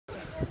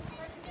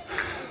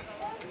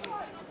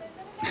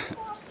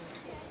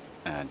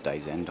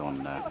day's end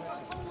on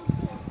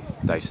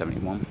day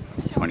 71,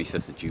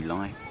 25th of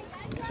July.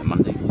 It's a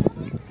Monday.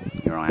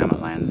 Here I am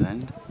at Land's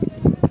End.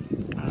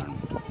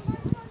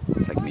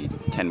 Taken me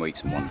 10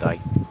 weeks and 1 day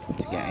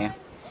to get here.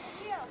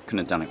 Couldn't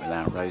have done it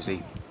without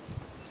Rosie.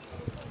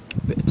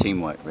 A bit of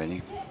teamwork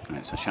really. And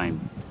it's a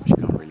shame she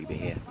can't really be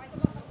here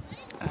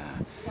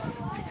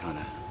to kind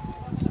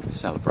of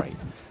celebrate.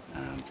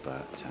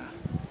 But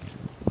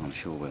I'm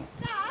sure we'll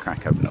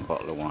crack open a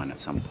bottle of wine at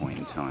some point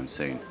in time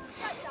soon.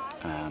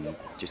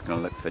 Just going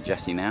to look for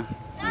Jessi now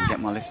and get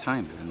my lift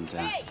home, and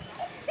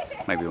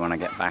maybe when I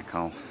get back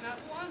I'll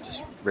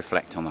just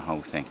reflect on the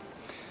whole thing.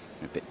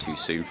 A bit too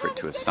soon for it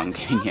to have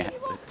sunk in yet,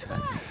 but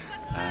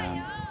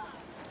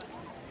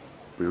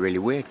we're really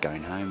weird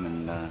going home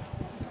and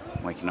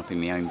waking up in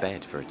my own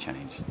bed for a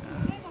change.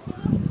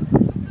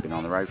 Been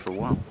on the road for a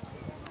while,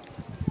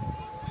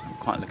 so I'm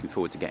quite looking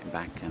forward to getting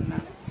back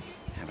and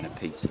having a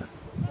pizza.